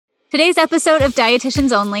Today's episode of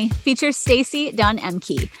Dietitians Only features Stacey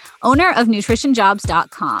Dunn-Emke, owner of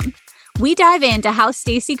nutritionjobs.com. We dive into how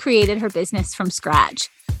Stacey created her business from scratch.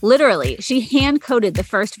 Literally, she hand-coded the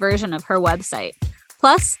first version of her website.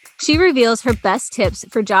 Plus, she reveals her best tips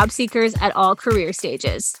for job seekers at all career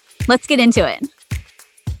stages. Let's get into it.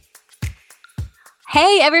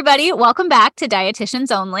 Hey, everybody. Welcome back to Dietitians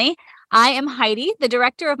Only. I am Heidi, the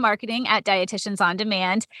Director of Marketing at Dietitians On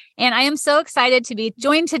Demand, and I am so excited to be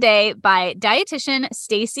joined today by dietitian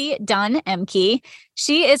Stacey Dunn-Emke.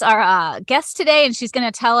 She is our guest today, and she's going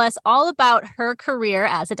to tell us all about her career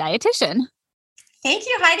as a dietitian. Thank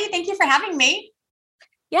you, Heidi. Thank you for having me.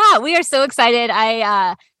 Yeah, we are so excited.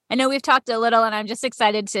 I know we've talked a little, and I'm just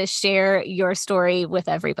excited to share your story with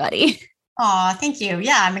everybody. Oh, thank you.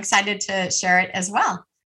 Yeah, I'm excited to share it as well.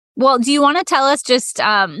 Well, do you want to tell us just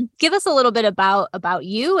give us a little bit about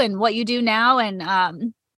you and what you do now, and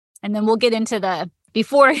then we'll get into the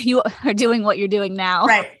before you are doing what you're doing now.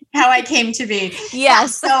 Right. How I came to be.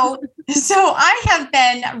 Yes. Yeah, so I have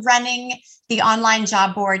been running the online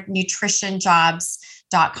job board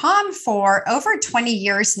nutritionjobs.com for over 20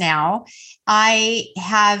 years now.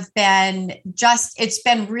 It's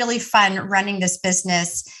been really fun running this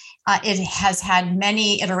business. It has had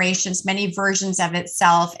many iterations, many versions of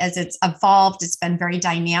itself as it's evolved. It's been very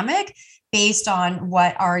dynamic based on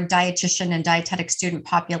what our dietitian and dietetic student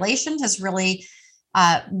population has really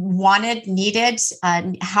wanted, needed,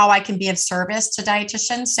 how I can be of service to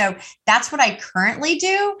dietitians. So that's what I currently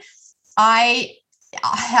do. I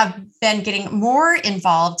have been getting more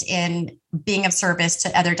involved in being of service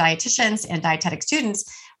to other dietitians and dietetic students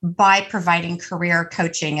by providing career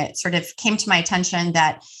coaching. It sort of came to my attention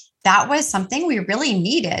that was something we really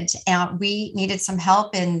needed. And we needed some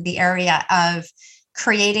help in the area of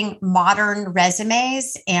creating modern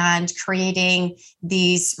resumes and creating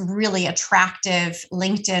these really attractive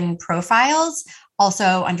LinkedIn profiles,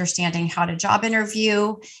 also understanding how to job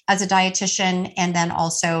interview as a dietitian, and then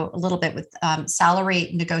also a little bit with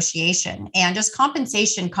salary negotiation and just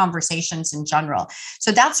compensation conversations in general.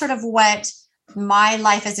 So that's sort of what my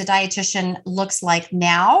life as a dietitian looks like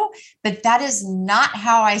now, but that is not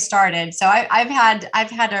how I started. So I've had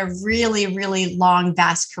a really, really long,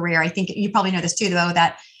 vast career. I think you probably know this too, though,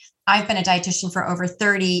 that I've been a dietitian for over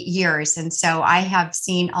 30 years. And so I have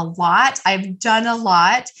seen a lot. I've done a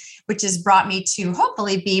lot, which has brought me to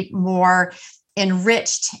hopefully be more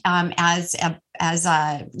enriched as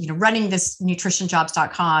running this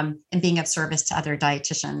nutritionjobs.com and being of service to other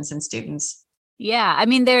dietitians and students. Yeah, I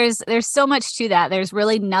mean, there's so much to that. There's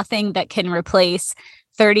really nothing that can replace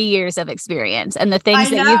 30 years of experience and the things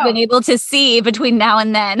that you've been able to see between now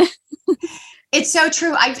and then. It's so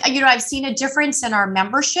true. I've seen a difference in our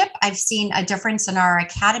membership. I've seen a difference in our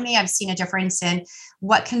academy. I've seen a difference in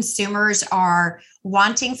what consumers are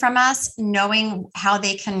wanting from us, knowing how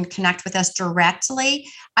they can connect with us directly.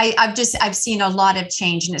 I've seen a lot of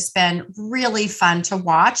change, and it's been really fun to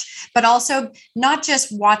watch, but also not just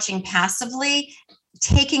watching passively,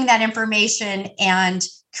 taking that information and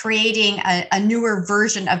creating a newer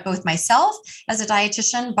version of both myself as a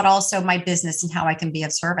dietitian, but also my business and how I can be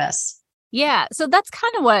of service. Yeah. So that's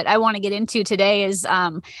kind of what I want to get into today is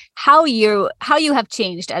how you have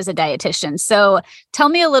changed as a dietitian. So tell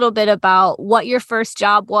me a little bit about what your first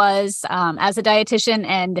job was as a dietitian.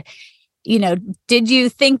 And, did you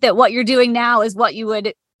think that what you're doing now is what you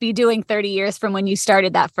would be doing 30 years from when you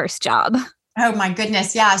started that first job? Oh, my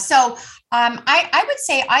goodness. Yeah. So I would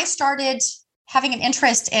say I started having an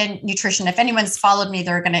interest in nutrition. If anyone's followed me,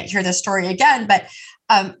 they're going to hear this story again. But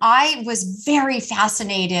I was very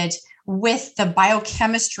fascinated with the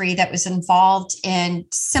biochemistry that was involved in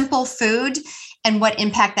simple food and what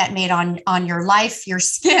impact that made on your life, your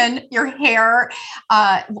skin, your hair.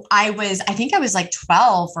 I think I was like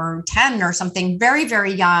 12 or 10 or something, very,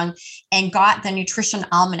 very young, and got the Nutrition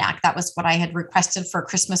Almanac. That was what I had requested for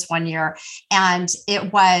Christmas one year. And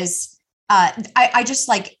it was, I just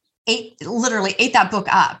literally ate that book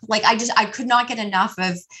up. I could not get enough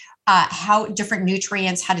of how different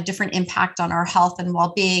nutrients had a different impact on our health and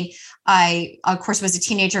well-being. I, of course, was a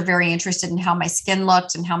teenager, very interested in how my skin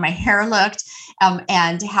looked and how my hair looked,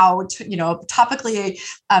 and how, topically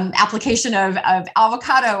application of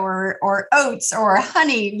avocado or oats or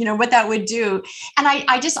honey, what that would do. And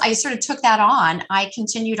I sort of took that on. I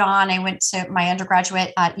continued on. I went to my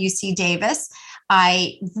undergraduate at UC Davis.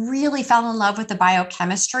 I really fell in love with the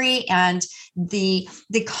biochemistry and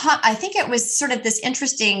I think it was sort of this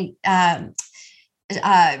interesting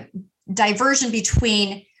diversion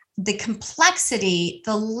between the complexity,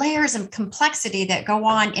 the layers of complexity that go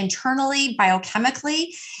on internally, biochemically,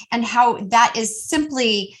 and how that is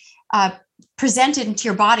simply presented into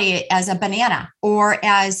your body as a banana or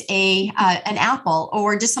as an apple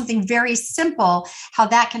or just something very simple, how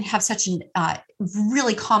that can have such an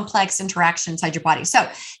really complex interaction inside your body. So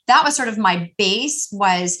that was sort of my base,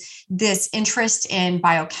 was this interest in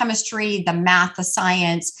biochemistry, the math, the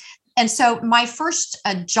science. And so my first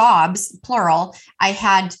jobs, plural, I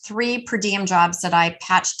had 3 per diem jobs that I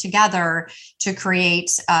patched together to create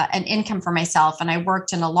an income for myself. And I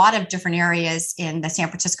worked in a lot of different areas in the San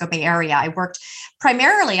Francisco Bay Area. I worked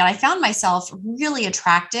primarily, and I found myself really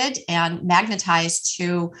attracted and magnetized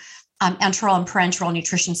to enteral and parenteral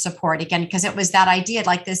nutrition support, again, because it was that idea,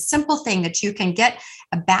 like this simple thing that you can get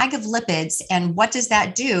a bag of lipids, and what does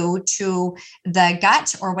that do to the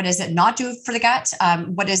gut, or what does it not do for the gut?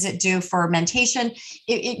 What does it do for fermentation?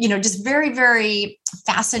 Just very, very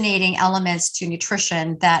fascinating elements to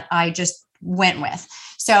nutrition that I just went with.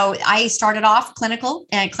 So I started off clinical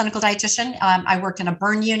dietitian. I worked in a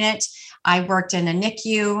burn unit. I worked in a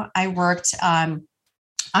NICU. I worked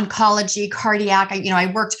oncology, cardiac.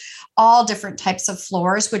 I worked all different types of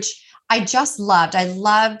floors, which I just loved. I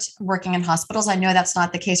loved working in hospitals. I know that's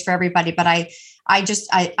not the case for everybody, but I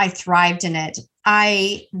thrived in it.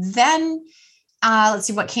 I then, let's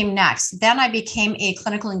see what came next. Then I became a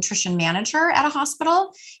clinical nutrition manager at a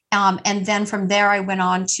hospital. And then from there, I went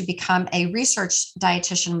on to become a research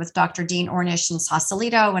dietitian with Dr. Dean Ornish in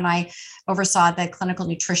Sausalito, and I oversaw the clinical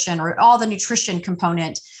nutrition, or all the nutrition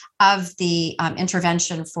component of the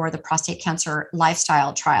intervention for the prostate cancer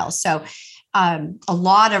lifestyle trials. So a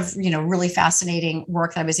lot of, really fascinating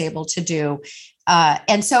work that I was able to do.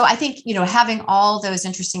 And so I think, having all those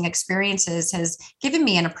interesting experiences has given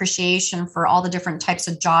me an appreciation for all the different types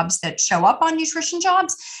of jobs that show up on nutrition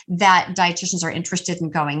jobs that dietitians are interested in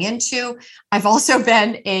going into. I've also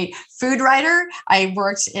been a food writer. I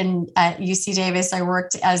worked at UC Davis. I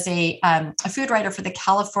worked as a food writer for the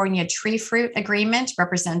California Tree Fruit Agreement,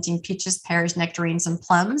 representing peaches, pears, nectarines, and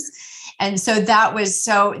plums. And so that was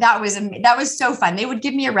so fun. They would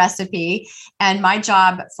give me a recipe, and my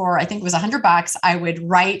job for, I think it was $100, I would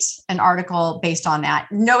write an article based on that.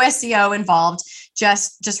 No SEO involved,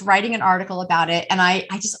 just writing an article about it. And I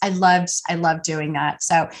loved doing that.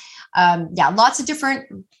 So lots of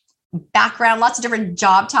different background, lots of different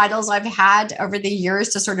job titles I've had over the years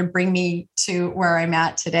to sort of bring me to where I'm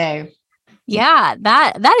at today. Yeah,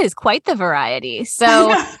 that is quite the variety.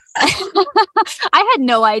 So I had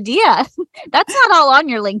no idea. That's not all on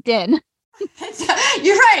your LinkedIn.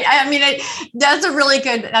 You're right. I mean, that's a really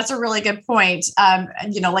good point.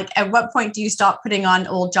 Like, at what point do you stop putting on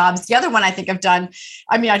old jobs? The other one I think I've done,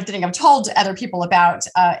 I've told other people about,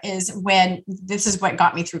 is when, this is what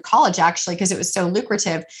got me through college, actually, because it was so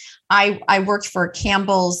lucrative. I worked for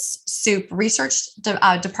Campbell's Soup Research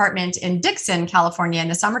Department in Dixon, California in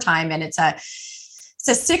the summertime. And it's a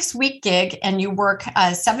 6-week gig, and you work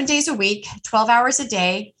 7 days a week, 12 hours a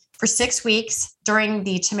day for 6 weeks during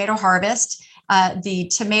the tomato harvest. The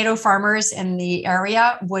tomato farmers in the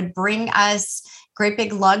area would bring us great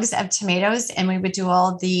big lugs of tomatoes, and we would do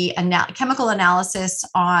all the chemical analysis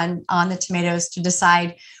on the tomatoes to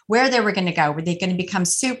decide where they were going to go. Were they going to become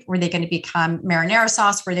soup? Were they going to become marinara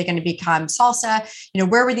sauce? Were they going to become salsa?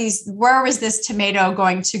 Where was this tomato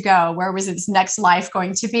going to go? Where was its next life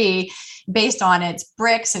going to be, based on its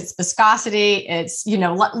bricks, its viscosity, its,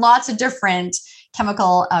 lots of different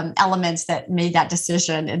chemical elements that made that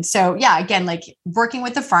decision. And so, again, like working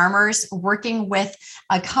with the farmers, working with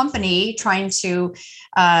a company, trying to,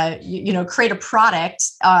 create a product.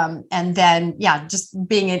 And then, just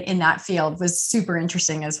being in that field was super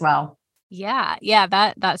interesting as well. Yeah.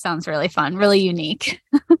 That sounds really fun, really unique.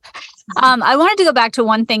 I wanted to go back to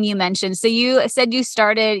one thing you mentioned. So you said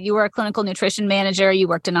you were a clinical nutrition manager, you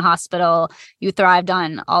worked in a hospital, you thrived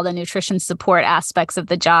on all the nutrition support aspects of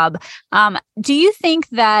the job. Do you think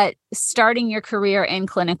that starting your career in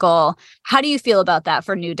clinical, how do you feel about that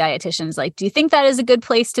for new dietitians? Like, do you think that is a good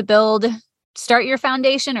place to start your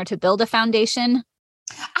foundation, or to build a foundation?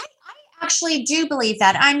 I actually do believe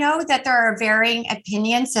that. I know that there are varying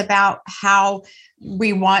opinions about how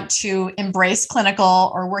we want to embrace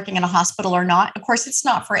clinical or working in a hospital or not. Of course, it's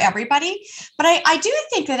not for everybody, but I do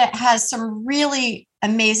think that it has some really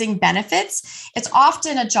amazing benefits. It's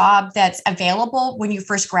often a job that's available when you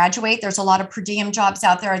first graduate. There's a lot of per diem jobs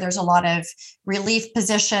out there. There's a lot of relief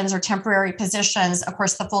positions or temporary positions. Of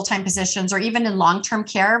course, the full-time positions, or even in long-term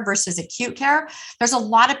care versus acute care, there's a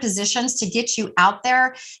lot of positions to get you out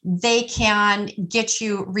there. They can get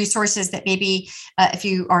you resources that maybe if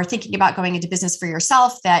you are thinking about going into business for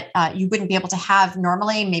yourself, that you wouldn't be able to have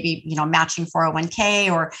normally, maybe, matching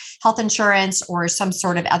 401k or health insurance or some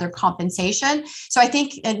sort of other compensation. So I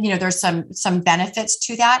think, there's some benefits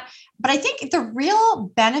to that. I think the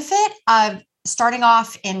real benefit of starting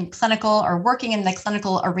off in clinical or working in the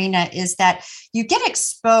clinical arena is that you get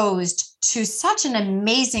exposed to such an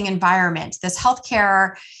amazing environment, this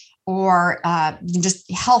healthcare or just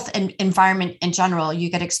health and environment in general.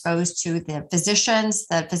 You get exposed to the physicians,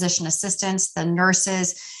 the physician assistants, the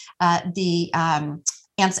nurses,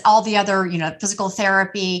 and all the other, physical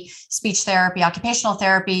therapy, speech therapy, occupational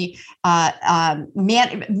therapy,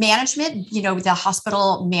 management, the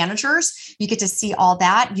hospital managers. You get to see all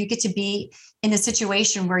that. You get to be in a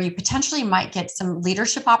situation where you potentially might get some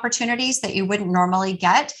leadership opportunities that you wouldn't normally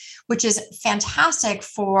get, which is fantastic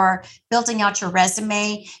for building out your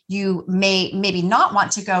resume. You may maybe not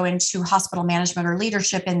want to go into hospital management or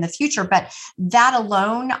leadership in the future, but that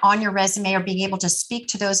alone on your resume or being able to speak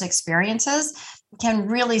to those experiences can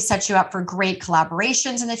really set you up for great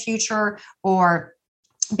collaborations in the future, or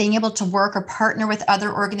being able to work or partner with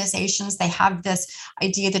other organizations. They have this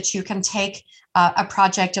idea that you can take a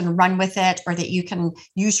project and run with it, or that you can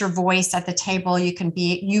use your voice at the table. You can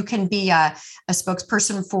be a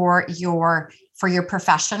spokesperson for your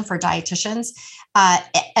profession, for dietitians.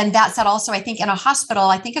 And that said, also, I think in a hospital,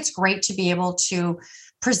 I think it's great to be able to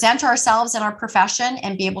present ourselves in our profession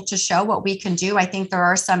and be able to show what we can do. I think there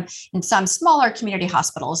are in some smaller community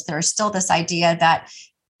hospitals, there's still this idea that,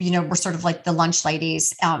 we're sort of like the lunch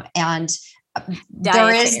ladies, and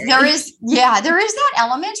there is that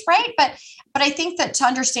element, right? But I think that to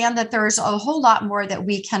understand that there's a whole lot more that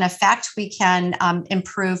we can affect. We can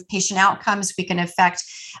improve patient outcomes. We can affect,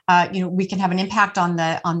 we can have an impact on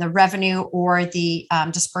the revenue or the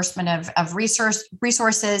disbursement of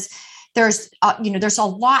resources. There's a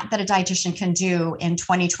lot that a dietitian can do in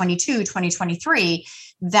 2022, 2023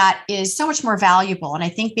 that is so much more valuable. And I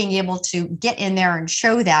think being able to get in there and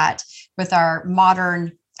show that with our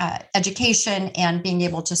modern education and being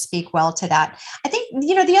able to speak well to that. I think,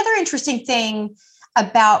 the other interesting thing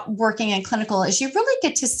about working in clinical is you really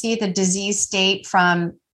get to see the disease state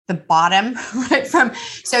from the bottom, right?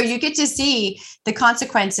 So you get to see the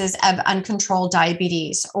consequences of uncontrolled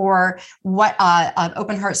diabetes, or what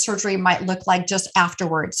open heart surgery might look like just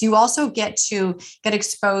afterwards. You also get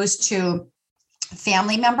exposed to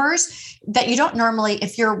family members that you don't normally,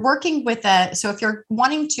 if you're working with if you're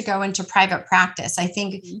wanting to go into private practice, I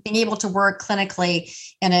think being able to work clinically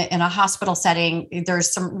in a hospital setting,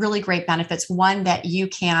 there's some really great benefits. One, that you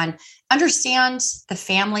can understand the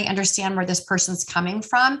family, understand where this person's coming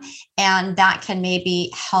from, and that can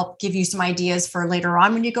maybe help give you some ideas for later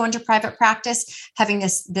on when you go into private practice, having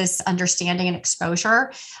this understanding and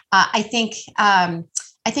exposure. I think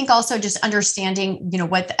also just understanding,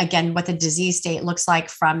 what the disease state looks like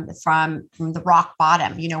from the rock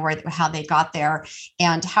bottom, how they got there,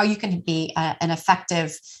 and how you can be an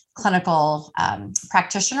effective clinical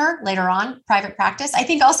practitioner later on, private practice. I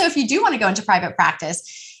think also, if you do want to go into private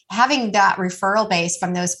practice, having that referral base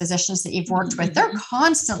from those physicians that you've worked with, they're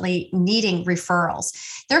constantly needing referrals.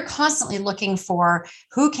 They're constantly looking for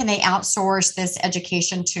who can they outsource this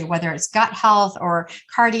education to, whether it's gut health or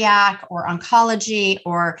cardiac or oncology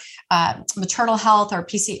or maternal health or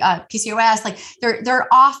PCOS. Like they're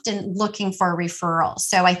often looking for referrals.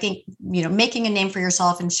 So I think, making a name for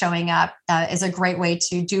yourself and showing up is a great way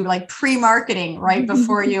to do like pre-marketing right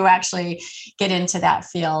before you actually get into that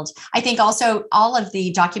field. I think also all of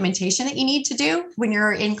the documentation that you need to do when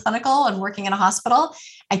you're in clinical and working in a hospital,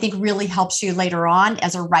 I think really helps you later on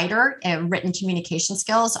as a writer. And written communication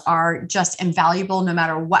skills are just invaluable no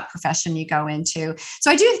matter what profession you go into. So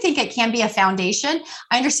I do think it can be a foundation.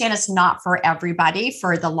 I understand it's not for everybody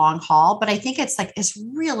for the long haul, but I think it's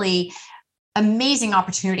really amazing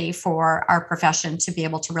opportunity for our profession to be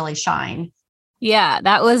able to really shine. Yeah,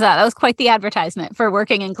 that was quite the advertisement for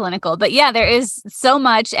working in clinical. But yeah, there is so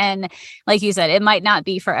much. And like you said, it might not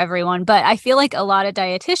be for everyone, but I feel like a lot of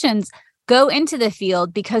dietitians go into the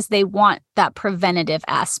field because they want that preventative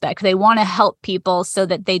aspect. They want to help people so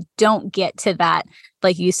that they don't get to that,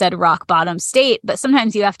 like you said, rock bottom state. But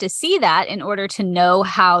sometimes you have to see that in order to know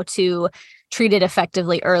how to treat it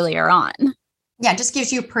effectively earlier on. Yeah, it just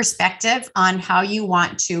gives you perspective on how you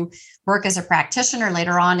want to work as a practitioner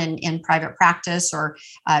later on in private practice or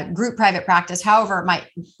group private practice, however it might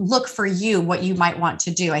look for you, what you might want to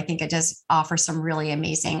do. I think it does offer some really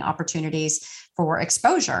amazing opportunities for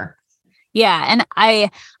exposure. Yeah, and I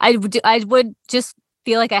would just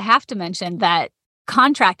feel like I have to mention that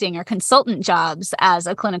contracting or consultant jobs as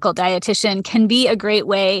a clinical dietitian can be a great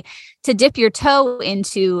way to dip your toe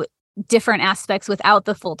into different aspects without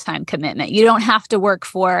the full-time commitment. You don't have to work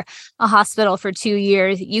for a hospital for 2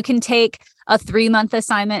 years. You can take a 3-month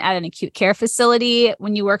assignment at an acute care facility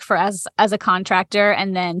when you work for as a contractor.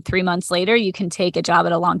 And then 3 months later, you can take a job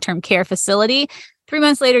at a long-term care facility. 3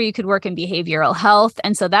 months later, you could work in behavioral health.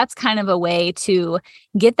 And so that's kind of a way to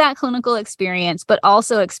get that clinical experience, but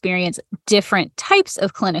also experience different types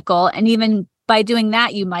of clinical. And even by doing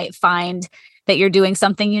that, you might find that you're doing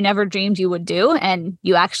something you never dreamed you would do, and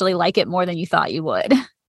you actually like it more than you thought you would.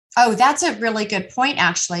 Oh, that's a really good point,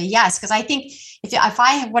 actually. Yes, because I think if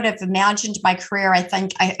I would have imagined my career, I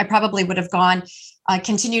think I probably would have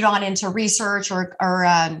continued on into research or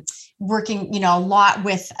working, a lot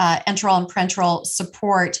with enteral and parenteral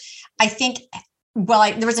support. I think,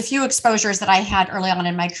 there was a few exposures that I had early on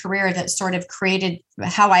in my career that sort of created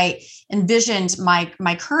how I envisioned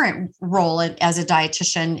my current role as a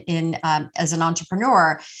dietitian as an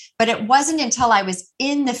entrepreneur. But it wasn't until I was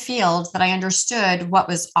in the field that I understood what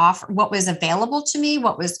was available to me,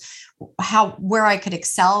 where I could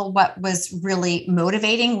excel, what was really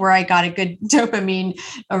motivating, where I got a good dopamine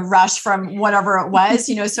rush from whatever it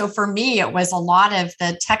was. So for me, it was a lot of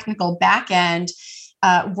the technical back end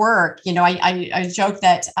work. I joke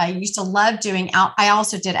that I used to love I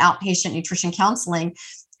also did outpatient nutrition counseling.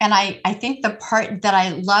 And I think the part that I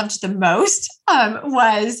loved the most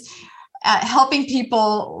was helping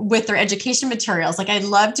people with their education materials. Like I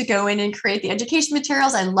love to go in and create the education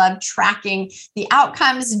materials. I love tracking the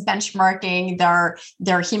outcomes and benchmarking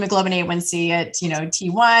their hemoglobin A1C at,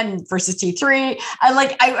 T1 versus T3.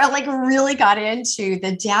 I really got into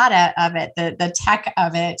the data of it, the tech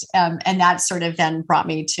of it. And that sort of then brought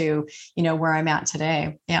me to, where I'm at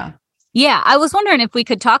today. Yeah. Yeah. I was wondering if we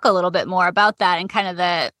could talk a little bit more about that and kind of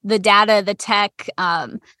the data, the tech.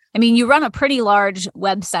 You run a pretty large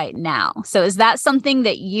website now. So is that something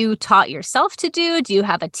that you taught yourself to do? Do you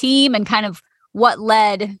have a team, and kind of what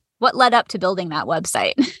led up to building that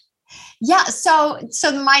website? Yeah. So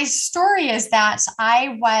my story is that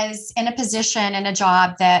I was in a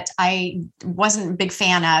job that I wasn't a big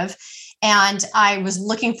fan of, and I was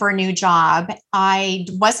looking for a new job. I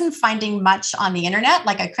wasn't finding much on the internet.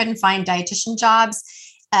 Like I couldn't find dietitian jobs.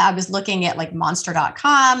 I was looking at like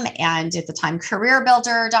monster.com and at the time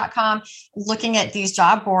careerbuilder.com, looking at these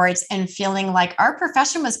job boards and feeling like our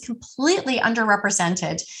profession was completely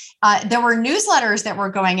underrepresented. There were newsletters that were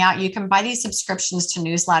going out. You can buy these subscriptions to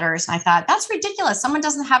newsletters. And I thought, that's ridiculous. Someone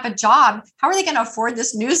doesn't have a job. How are they going to afford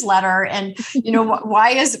this newsletter? And,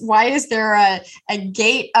 why is there a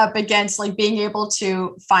gate up against like being able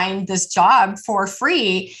to find this job for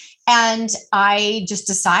free? And I just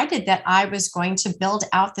decided that I was going to build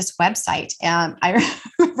out this website. And I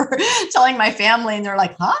remember telling my family, and they're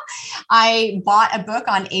like, huh? I bought a book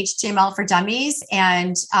on HTML for Dummies.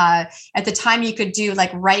 And at the time you could do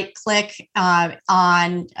like right click on,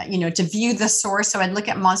 to view the source. So I'd look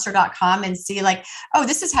at monster.com and see like, oh,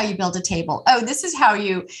 this is how you build a table. Oh, this is how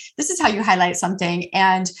you highlight something.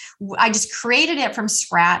 And I just created it from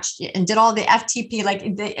scratch and did all the FTP. Like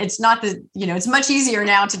it's not it's much easier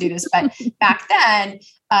now to do this. But back then,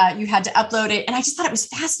 you had to upload it. And I just thought it was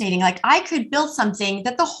fascinating. Like I could build something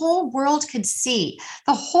that the whole world could see.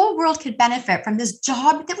 The whole world could benefit from this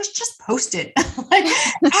job that was just posted. Like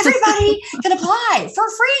everybody can apply for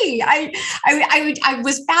free. I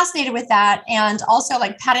was fascinated with that. And also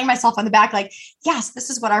like patting myself on the back, like, yes,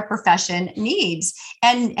 this is what our profession needs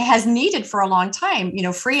and has needed for a long time,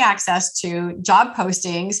 free access to job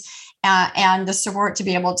postings and the support to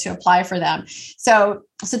be able to apply for them. So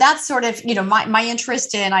that's sort of, my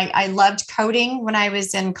interest in, I loved coding when I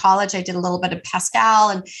was in college. I did a little bit of Pascal,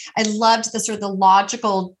 and I loved the sort of the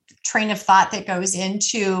logical train of thought that goes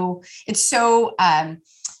into it's so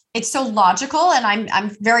logical, and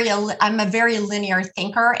I'm a very linear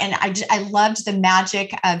thinker, and I loved the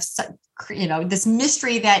magic of this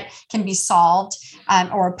mystery that can be solved,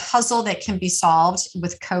 or a puzzle that can be solved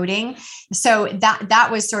with coding. So that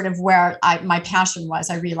was sort of where my passion was.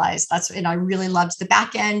 I realized I really loved the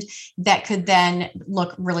back end that could then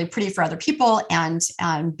look really pretty for other people and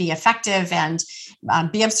be effective and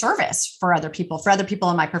be of service for other people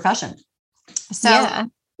in my profession. So. Yeah.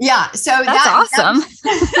 Yeah. So that's awesome.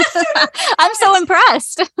 I'm so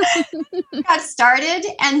impressed. Got started.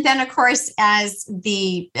 And then of course, as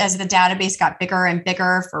the database got bigger and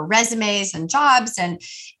bigger for resumes and jobs and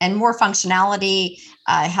more functionality,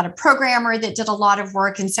 I had a programmer that did a lot of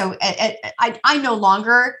work. And so I no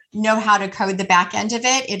longer know how to code the back end of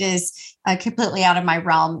it. It is completely out of my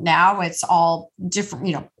realm now. It's all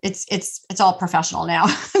different, it's all professional now.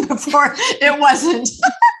 Before it wasn't.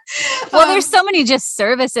 Well, there's so many just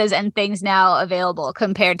services and things now available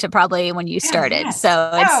compared to probably when you started. Yes.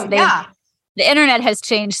 So Yeah. The internet has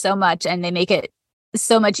changed so much, and they make it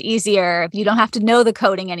so much easier. You don't have to know the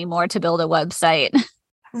coding anymore to build a website.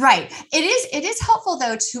 Right. It is helpful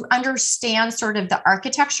though to understand sort of the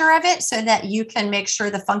architecture of it so that you can make sure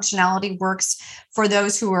the functionality works for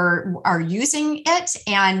those who are using it,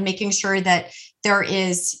 and making sure that there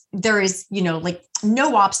is, like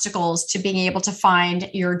no obstacles to being able to find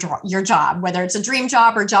your job, whether it's a dream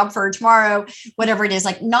job or job for tomorrow, whatever it is.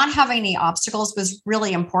 Like, not having any obstacles was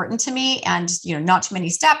really important to me, and not too many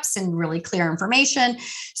steps and really clear information.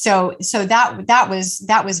 So that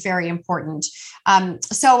was very important.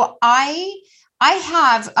 So I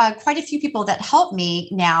have quite a few people that help me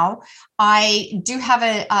now. I do have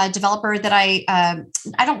a developer that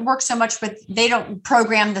I don't work so much with. They don't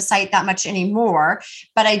program the site that much anymore,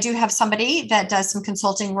 but I do have somebody that does some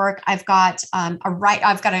consulting work. I've got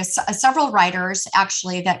several writers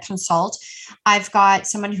actually that consult. I've got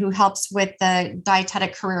someone who helps with the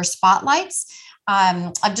dietetic career spotlights.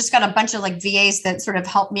 I've just got a bunch of like VAs that sort of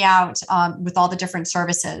help me out with all the different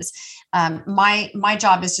services. My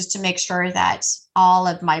job is just to make sure that all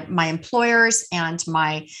of my employers and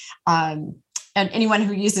and anyone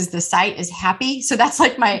who uses the site is happy. So that's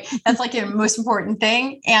like a most important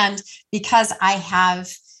thing. And because I have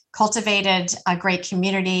cultivated a great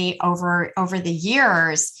community over the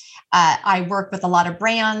years, I work with a lot of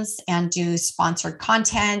brands and do sponsored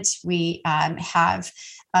content. We have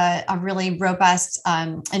a really robust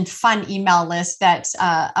and fun email list that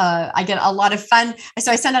I get a lot of fun.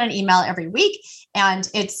 So I send out an email every week, and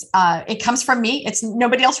it comes from me. It's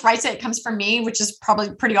nobody else writes it. It comes from me, which is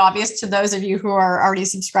probably pretty obvious to those of you who are already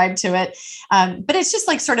subscribed to it. But it's just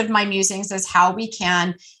like sort of my musings as how we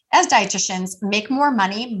can, as dietitians, make more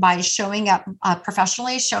money by showing up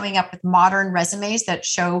professionally, showing up with modern resumes that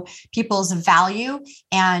show people's value.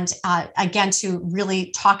 And again, to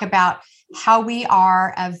really talk about how we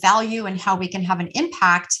are of value and how we can have an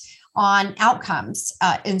impact on outcomes.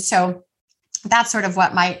 And so that's sort of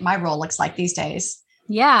what my role looks like these days.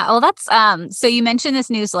 Yeah. Well, that's, so you mentioned this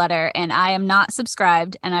newsletter, and I am not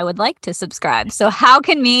subscribed, and I would like to subscribe. So how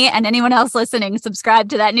can me and anyone else listening subscribe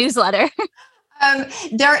to that newsletter?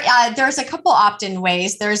 There's a couple opt-in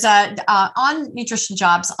ways. There's on Nutrition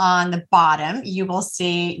Jobs on the bottom, you will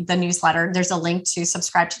see the newsletter. There's a link to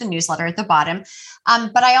subscribe to the newsletter at the bottom.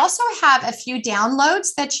 But I also have a few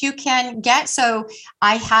downloads that you can get. So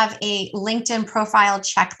I have a LinkedIn profile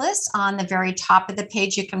checklist on the very top of the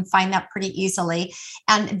page. You can find that pretty easily.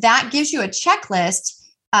 And that gives you a checklist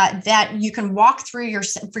that you can walk through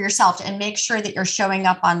for yourself and make sure that you're showing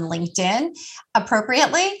up on LinkedIn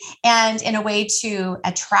appropriately and in a way to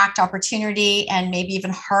attract opportunity and maybe even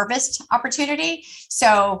harvest opportunity.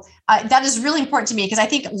 So that is really important to me, because I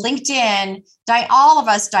think LinkedIn, all of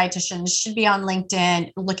us dietitians should be on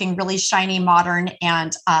LinkedIn looking really shiny, modern,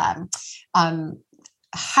 and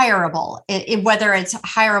hireable, whether it's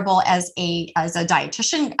hireable as a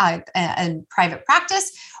dietitian in private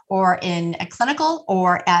practice, or in a clinical,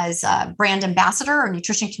 or as a brand ambassador or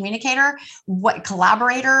nutrition communicator, what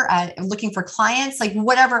collaborator, looking for clients, like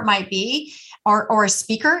whatever it might be, or a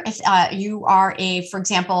speaker. If you are for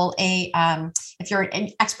example, if your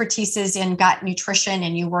expertise is in gut nutrition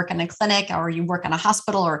and you work in a clinic or you work in a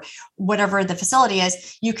hospital or whatever the facility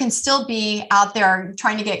is, you can still be out there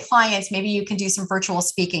trying to get clients. Maybe you can do some virtual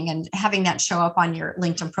speaking, and having that show up on your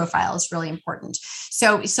LinkedIn profile is really important.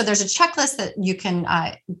 So there's a checklist that you can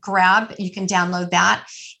grab. You can download that,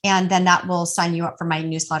 and then that will sign you up for my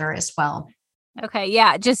newsletter as well. Okay.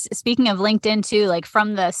 Yeah. Just speaking of LinkedIn too, like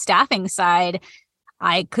from the staffing side,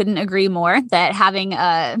 I couldn't agree more that having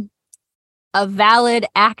a valid,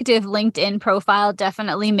 active LinkedIn profile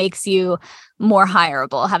definitely makes you more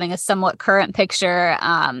hireable. Having a somewhat current picture,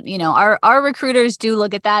 our recruiters do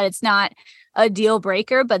look at that. It's not a deal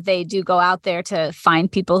breaker, but they do go out there to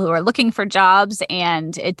find people who are looking for jobs,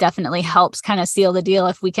 and it definitely helps kind of seal the deal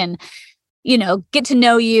if we can, get to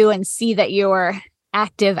know you and see that you're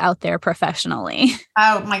active out there professionally.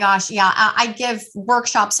 Oh my gosh. Yeah. I give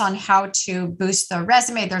workshops on how to boost the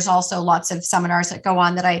resume. There's also lots of seminars that go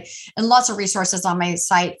on and lots of resources on my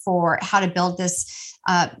site for how to build this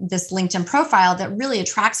LinkedIn profile that really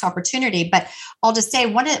attracts opportunity. But I'll just say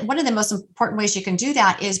one of the most important ways you can do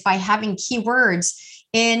that is by having keywords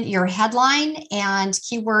in your headline and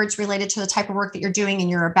keywords related to the type of work that you're doing in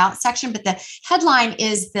your about section. But the headline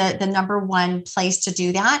is the number one place to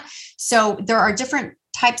do that. So there are different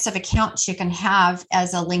types of accounts you can have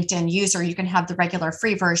as a LinkedIn user. You can have the regular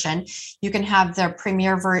free version. You can have the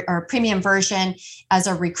premium version as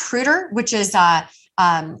a recruiter, which is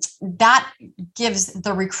that gives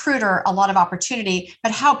the recruiter a lot of opportunity.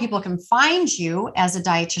 But how people can find you as a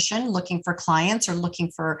dietitian looking for clients or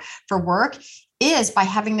looking for work is by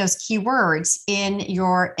having those keywords in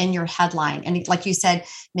your headline. And like you said,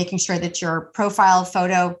 making sure that your profile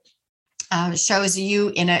photo shows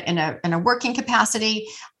you in a working capacity.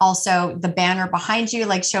 Also, the banner behind you,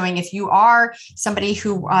 like showing if you are somebody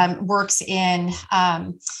who works in.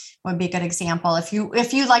 Would be a good example. If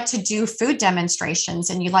you like to do food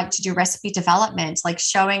demonstrations and you like to do recipe development, like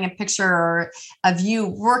showing a picture of you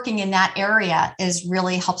working in that area is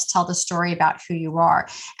really helps tell the story about who you are.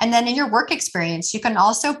 And then in your work experience, you can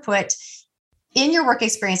also put in your work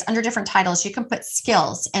experience under different titles, you can put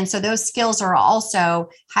skills. And so those skills are also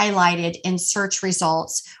highlighted in search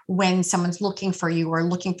results when someone's looking for you or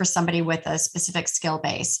looking for somebody with a specific skill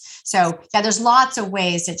base. So yeah, there's lots of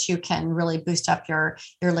ways that you can really boost up your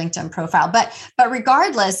LinkedIn profile. But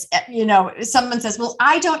regardless, someone says, well,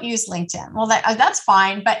 I don't use LinkedIn. Well, that's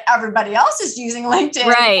fine, but everybody else is using LinkedIn.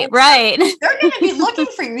 Right. They're going to be looking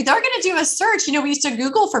for you. They're going to do a search. We used to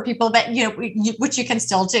Google for people, but which you can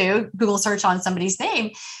still do, Google search on somebody's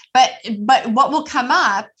name, but what will come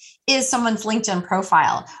up is someone's LinkedIn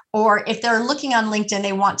profile. Or if they're looking on LinkedIn,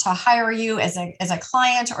 they want to hire you as a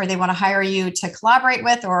client, or they want to hire you to collaborate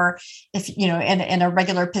with, or if in a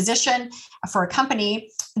regular position for a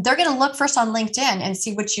company, they're going to look first on LinkedIn and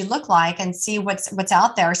see what you look like and see what's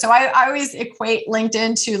out there. So I always equate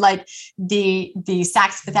LinkedIn to like the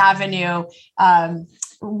Saks Fifth Avenue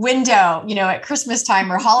window, at Christmas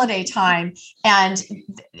time or holiday time. And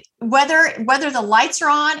whether the lights are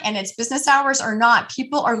on and it's business hours or not,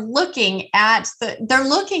 people are looking at the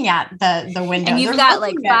window. And you've got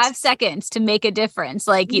like 5 seconds to make a difference.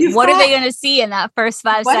 Like what are they going to see in that first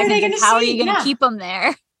 5 seconds? And how are you going to keep them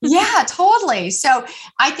there? Yeah, totally. So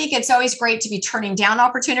I think it's always great to be turning down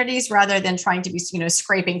opportunities rather than trying to be,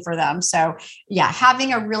 scraping for them. So yeah,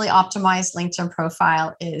 having a really optimized LinkedIn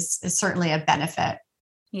profile is certainly a benefit.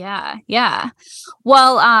 Yeah.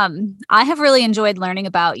 Well, I have really enjoyed learning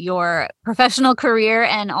about your professional career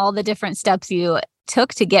and all the different steps you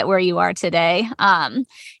took to get where you are today.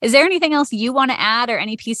 Is there anything else you want to add or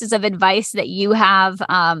any pieces of advice that you have,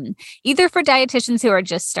 either for dietitians who are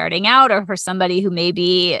just starting out or for somebody who may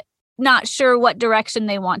be not sure what direction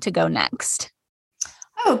they want to go next?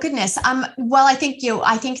 Oh, goodness. Well, I think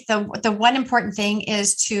the one important thing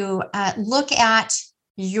is to look at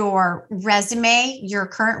your resume, your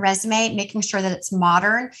current resume, making sure that it's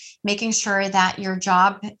modern, making sure that your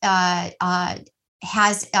job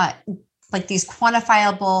has like these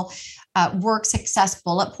quantifiable work success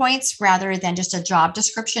bullet points rather than just a job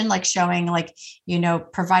description, like showing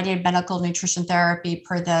provided medical nutrition therapy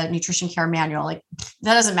per the nutrition care manual. Like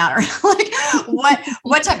that doesn't matter. Like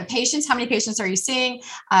what type of patients, how many patients are you seeing?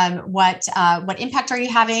 What impact are you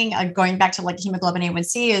having? Going back to like hemoglobin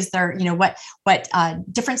A1C, is there, what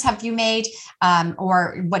difference have you made?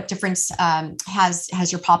 Or what difference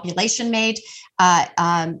has your population made?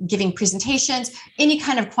 Giving presentations, any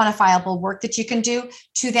kind of quantifiable work that you can do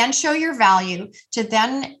to then show your value, to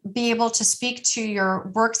then be able to speak to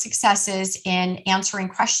your work successes in answering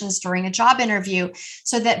questions during a job interview,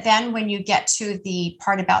 so that then when you get to the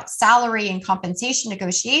part about salary and compensation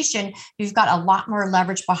negotiation, you've got a lot more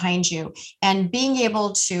leverage behind you. And being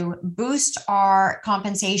able to boost our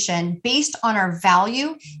compensation based on our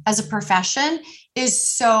value as a profession is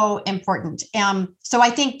so important. So I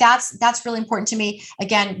think that's really important to me.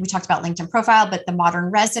 Again, we talked about LinkedIn profile, but the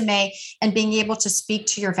modern resume and being able to speak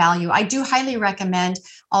to your value. I do highly recommend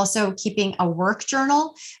also keeping a work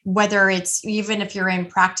journal, whether it's even if you're in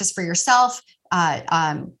practice for yourself,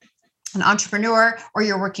 an entrepreneur, or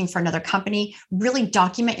you're working for another company. Really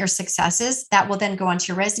document your successes. That will then go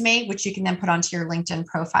onto your resume, which you can then put onto your LinkedIn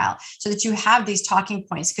profile, so that you have these talking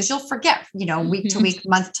points, because you'll forget, week to week,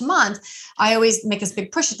 month to month. I always make this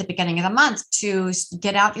big push at the beginning of the month to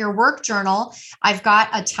get out your work journal. I've got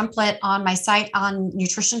a template on my site on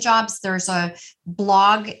Nutrition Jobs. There's a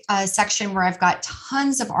blog section where I've got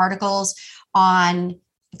tons of articles on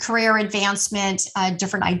career advancement,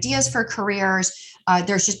 different ideas for careers.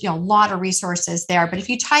 There's just a lot of resources there. But if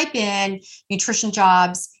you type in Nutrition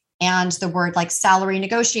Jobs and the word like salary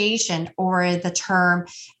negotiation or the term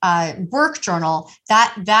work journal,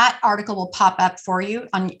 that article will pop up for you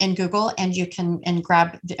in Google, and you can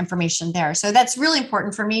grab the information there. So that's really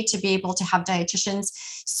important for me to be able to have dietitians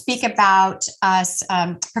speak about us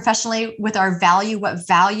professionally with our value, what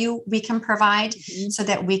value we can provide, so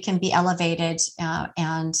that we can be elevated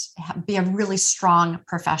and be a really strong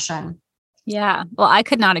profession. Yeah. Well, I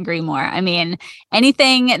could not agree more. I mean,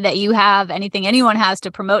 anything that you have, anything anyone has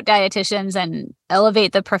to promote dietitians and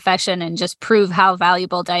elevate the profession and just prove how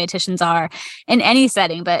valuable dietitians are in any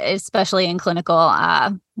setting, but especially in clinical,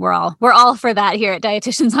 we're all for that here at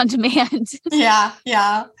Dietitians on Demand. Yeah.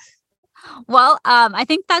 Yeah. Well, I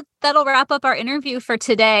think that'll wrap up our interview for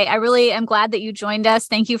today. I really am glad that you joined us.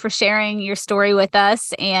 Thank you for sharing your story with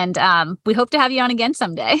us. And we hope to have you on again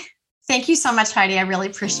someday. Thank you so much, Heidi. I really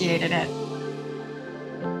appreciated it.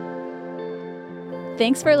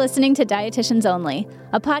 Thanks for listening to Dietitians Only,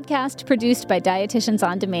 a podcast produced by Dietitians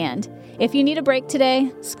on Demand. If you need a break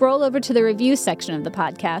today, scroll over to the review section of the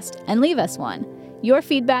podcast and leave us one. Your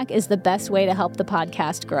feedback is the best way to help the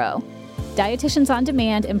podcast grow. Dietitians on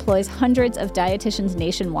Demand employs hundreds of dietitians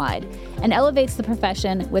nationwide and elevates the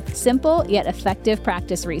profession with simple yet effective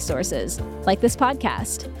practice resources, like this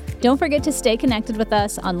podcast. Don't forget to stay connected with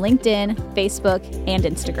us on LinkedIn, Facebook, and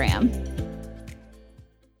Instagram.